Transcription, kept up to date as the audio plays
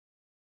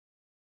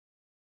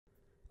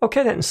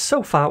Okay then,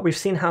 so far we've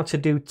seen how to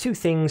do two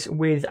things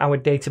with our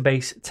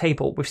database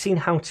table. We've seen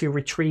how to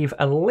retrieve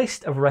a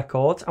list of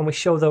records, and we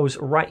show those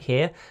right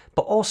here,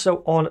 but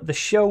also on the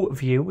show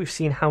view we've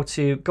seen how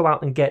to go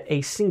out and get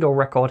a single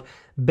record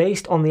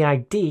based on the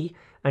ID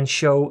and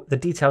show the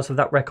details of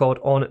that record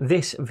on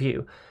this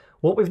view.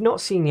 What we've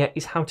not seen yet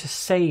is how to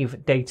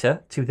save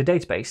data to the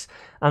database,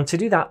 and to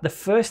do that the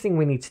first thing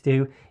we need to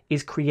do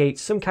is create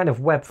some kind of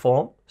web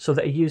form so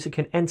that a user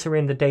can enter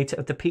in the data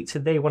of the pizza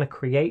they want to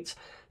create.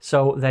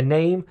 So their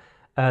name,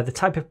 the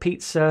type of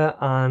pizza,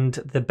 and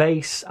the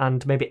base,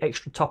 and maybe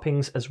extra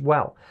toppings as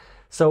well.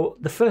 So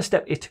the first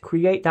step is to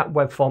create that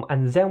web form,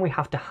 and then we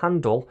have to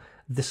handle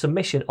the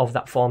submission of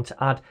that form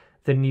to add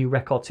the new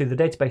record to the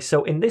database.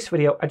 So in this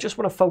video, I just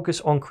want to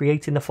focus on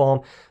creating the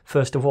form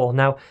first of all.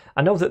 Now,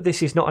 I know that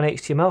this is not an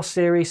HTML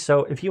series,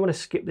 so if you want to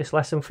skip this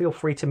lesson, feel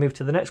free to move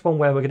to the next one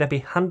where we're going to be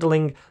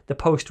handling the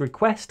post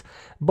request.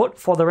 But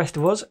for the rest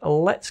of us,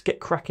 let's get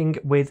cracking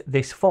with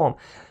this form.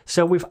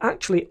 So we've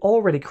actually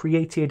already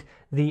created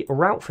the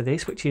route for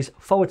this, which is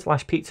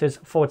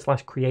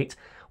 /pizzas/create.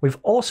 We've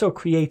also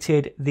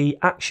created the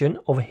action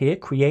over here,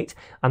 create,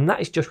 and that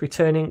is just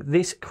returning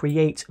this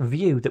create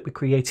view that we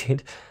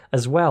created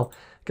as well.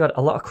 Got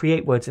a lot of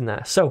create words in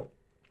there. So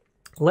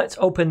let's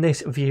open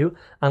this view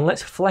and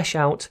let's flesh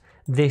out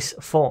this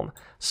form.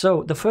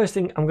 So the first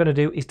thing I'm going to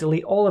do is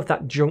delete all of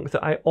that junk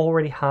that I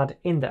already had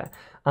in there.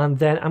 And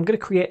then I'm going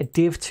to create a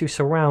div to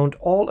surround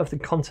all of the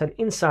content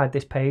inside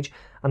this page,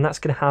 and that's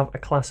going to have a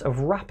class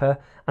of wrapper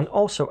and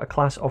also a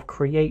class of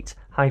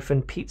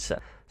create-pizza.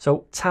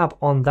 So tab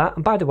on that,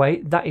 and by the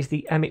way, that is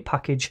the emit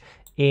package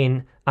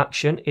in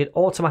action. It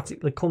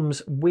automatically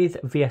comes with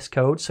VS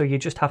Code, so you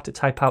just have to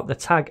type out the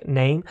tag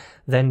name,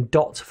 then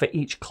dot for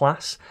each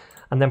class,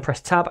 and then press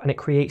tab, and it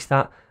creates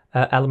that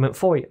element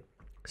for you.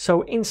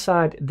 So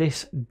inside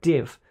this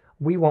div,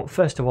 we want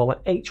first of all an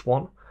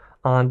H1,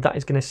 and that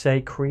is going to say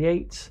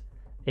create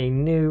a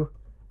new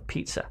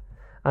pizza.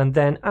 And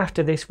then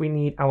after this, we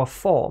need our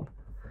form.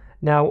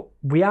 Now,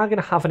 we are going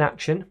to have an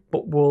action,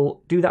 but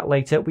we'll do that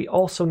later. We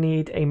also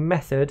need a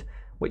method,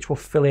 which we'll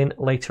fill in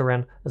later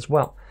on as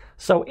well.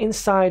 So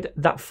inside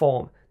that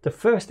form, the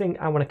first thing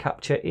I want to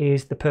capture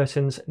is the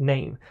person's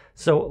name.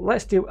 So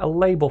let's do a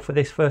label for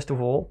this first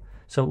of all.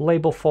 So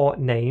label for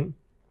name,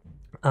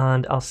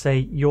 and I'll say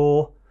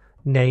your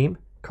name,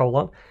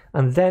 colon,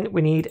 and then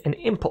we need an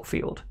input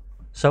field.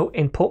 So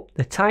input,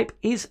 the type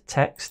is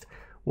text.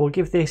 We'll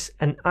give this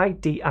an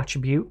ID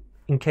attribute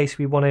in case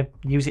we want to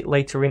use it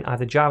later in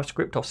either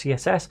JavaScript or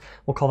CSS.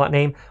 We'll call that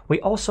name. We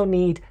also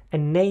need a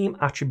name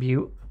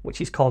attribute, which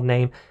is called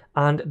name.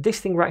 And this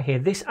thing right here,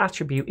 this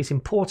attribute is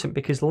important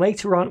because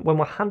later on when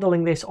we're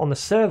handling this on the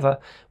server,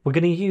 we're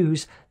going to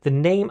use the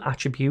name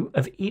attribute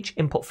of each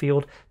input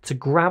field to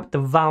grab the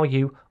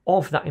value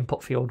of that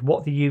input field,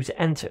 what the user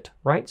entered,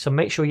 right? So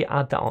make sure you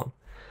add that on.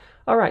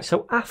 All right,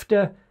 so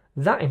after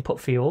that input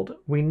field,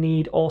 we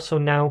need also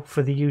now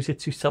for the user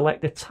to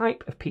select the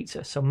type of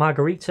pizza. So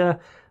margarita,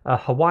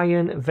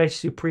 Hawaiian, veg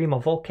supreme,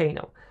 or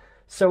volcano.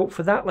 So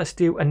for that, let's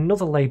do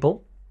another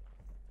label,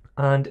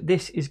 and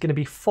this is going to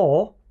be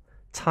for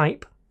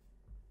type,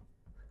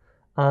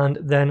 and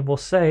then we'll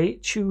say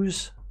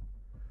choose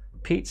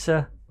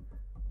pizza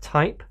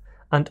type,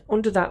 and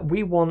under that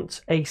we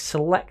want a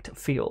select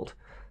field.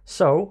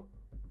 So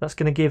that's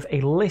going to give a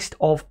list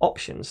of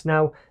options.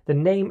 Now the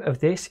name of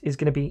this is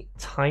going to be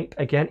type,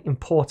 again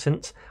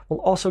important.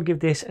 We'll also give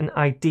this an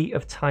ID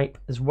of type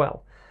as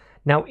well.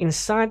 Now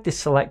inside this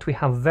select we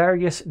have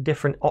various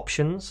different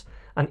options,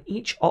 and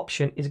each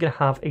option is going to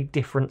have a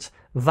different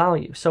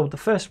value. So the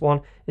first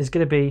one is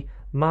going to be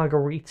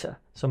margarita.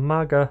 So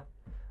margarita,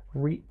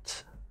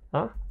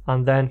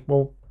 and then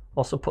we'll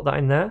also put that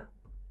in there.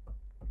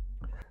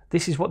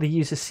 This is what the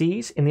user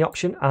sees in the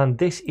option, and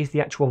this is the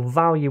actual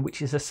value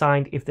which is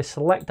assigned if they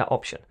select that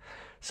option.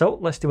 So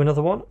let's do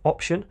another one,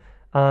 option,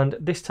 and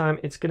this time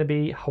it's going to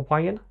be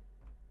Hawaiian,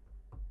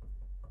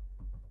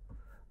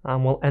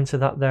 and we'll enter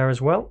that there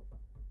as well.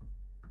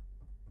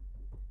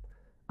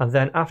 And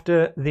then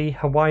after the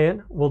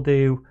Hawaiian, we'll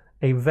do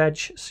a veg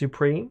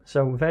supreme.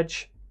 So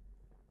veg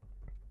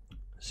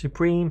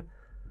supreme,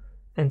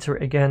 enter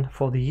it again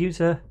for the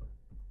user.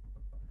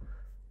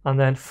 And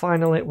then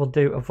finally, we'll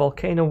do a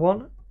volcano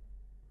one.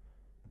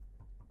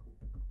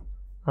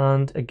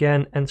 And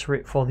again, enter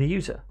it for the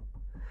user.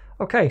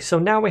 Okay, so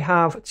now we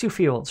have two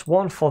fields,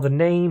 one for the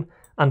name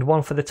and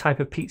one for the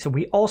type of pizza.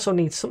 We also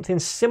need something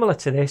similar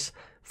to this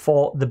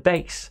for the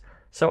base.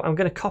 So I'm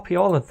going to copy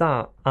all of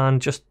that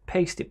and just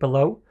paste it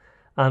below,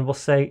 and we'll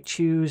say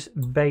choose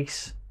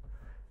base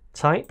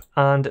type,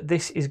 and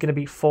this is going to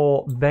be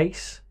for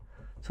base.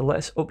 So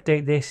let's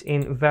update this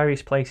in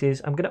various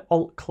places. I'm going to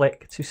alt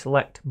click to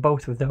select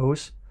both of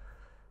those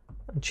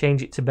and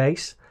change it to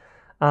base.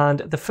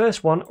 And the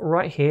first one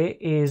right here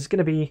is going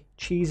to be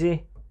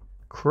cheesy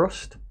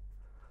crust.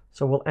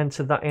 So we'll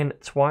enter that in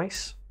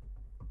twice.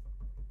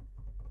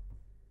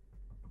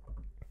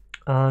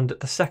 And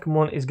the second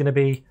one is going to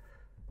be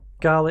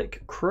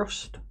garlic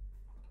crust.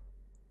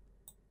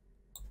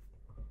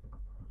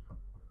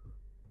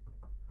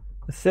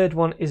 The third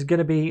one is going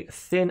to be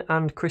thin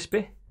and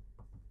crispy.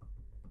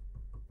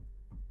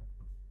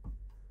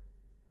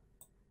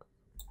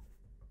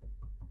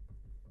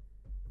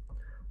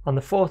 And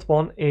the fourth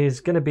one is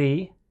going to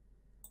be...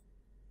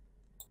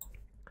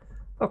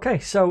 Okay,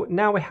 so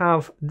now we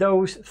have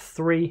those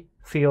 3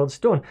 fields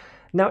done.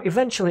 Now,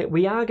 eventually,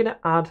 we are going to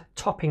add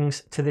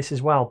toppings to this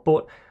as well,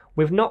 but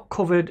we've not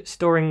covered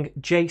storing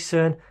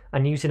JSON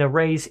and using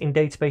arrays in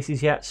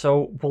databases yet,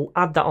 so we'll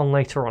add that on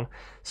later on.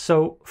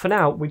 So for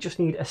now, we just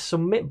need a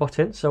submit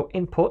button. So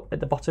input at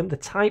the bottom, the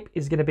type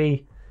is going to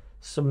be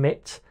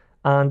submit,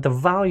 and the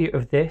value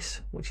of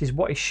this, which is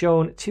what is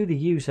shown to the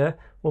user,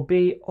 will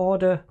be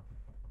order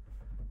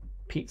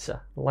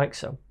pizza, like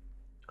so.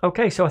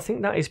 Okay, so I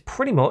think that is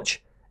pretty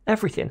much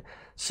everything.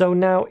 So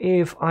now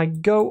if I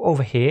go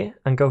over here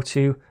and go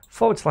to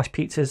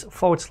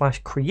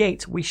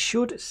 /pizzas/create, we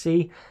should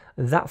see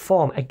that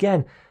form.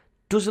 Again,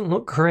 doesn't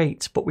look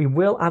great, but we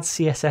will add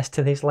CSS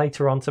to this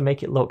later on to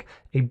make it look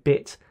a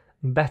bit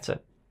better.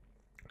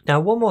 Now,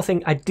 one more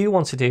thing I do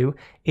want to do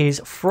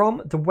is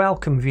from the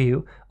welcome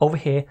view over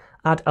here,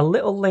 add a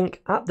little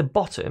link at the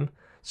bottom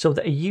so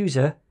that a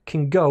user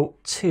can go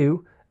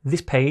to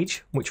this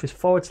page, which was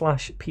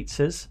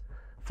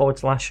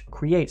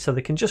 /pizzas/create. So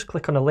they can just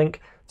click on a link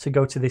to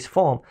go to this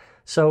form.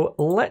 So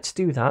let's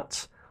do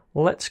that.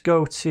 Let's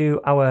go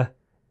to our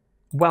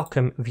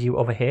welcome view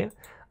over here.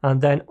 And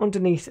then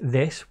underneath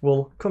this,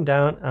 we'll come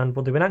down and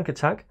we'll do an anchor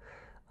tag.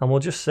 And we'll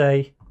just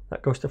say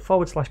that goes to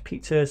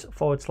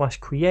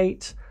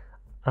 /pizzas/create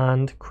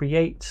and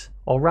create,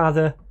 or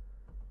rather,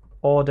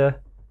 order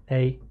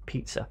a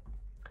pizza.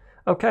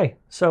 Okay,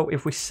 so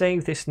if we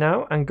save this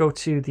now and go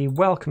to the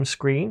welcome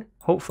screen,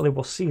 hopefully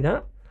we'll see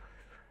that.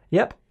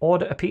 Yep,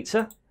 order a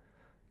pizza.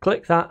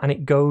 Click that and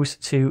it goes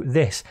to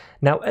this.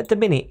 Now at the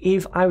minute,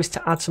 if I was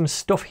to add some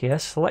stuff here,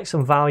 select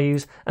some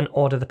values and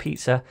order the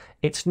pizza,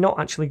 it's not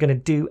actually going to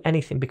do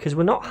anything because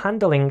we're not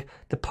handling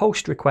the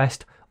post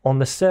request on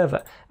the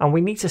server. And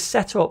we need to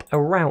set up a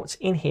route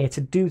in here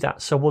to do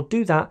that. So we'll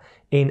do that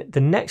in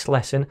the next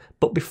lesson.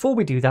 But before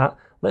we do that,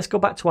 let's go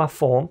back to our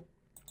form.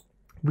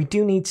 We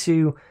do need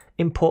to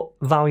input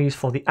values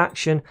for the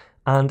action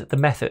and the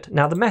method.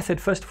 Now the method,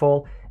 first of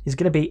all, is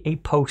going to be a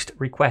post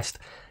request.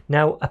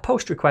 Now, a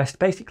post request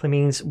basically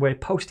means we're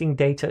posting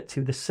data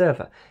to the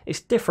server. It's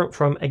different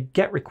from a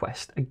GET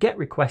request. A GET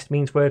request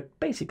means we're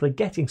basically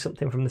getting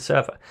something from the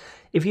server.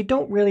 If you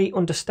don't really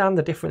understand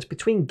the difference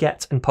between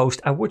GET and POST,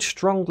 I would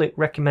strongly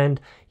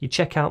recommend you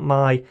check out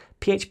my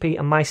PHP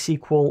and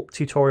MySQL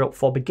tutorial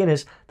for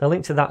beginners. The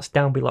link to that's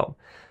down below.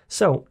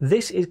 So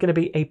this is going to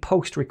be a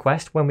post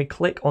request when we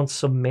click on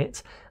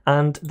submit,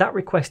 and that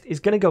request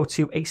is going to go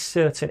to a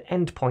certain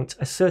endpoint,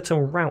 a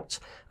certain route,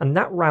 and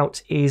that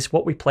route is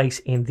what we place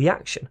in the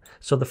action.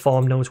 So the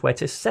form knows where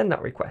to send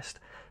that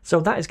request. So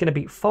that is going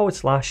to be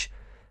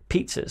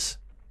 /pizzas.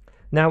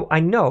 Now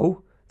I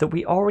know that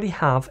we already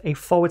have a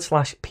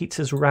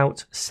 /pizzas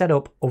route set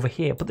up over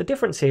here, but the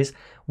difference is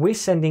we're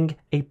sending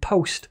a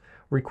post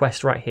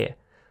request right here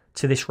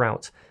to this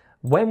route.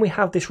 When we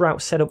have this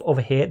route set up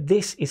over here,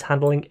 this is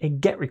handling a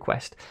GET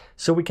request.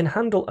 So we can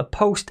handle a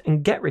POST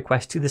and GET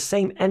request to the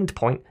same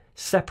endpoint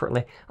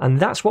separately. And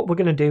that's what we're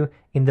going to do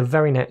in the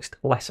very next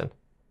lesson.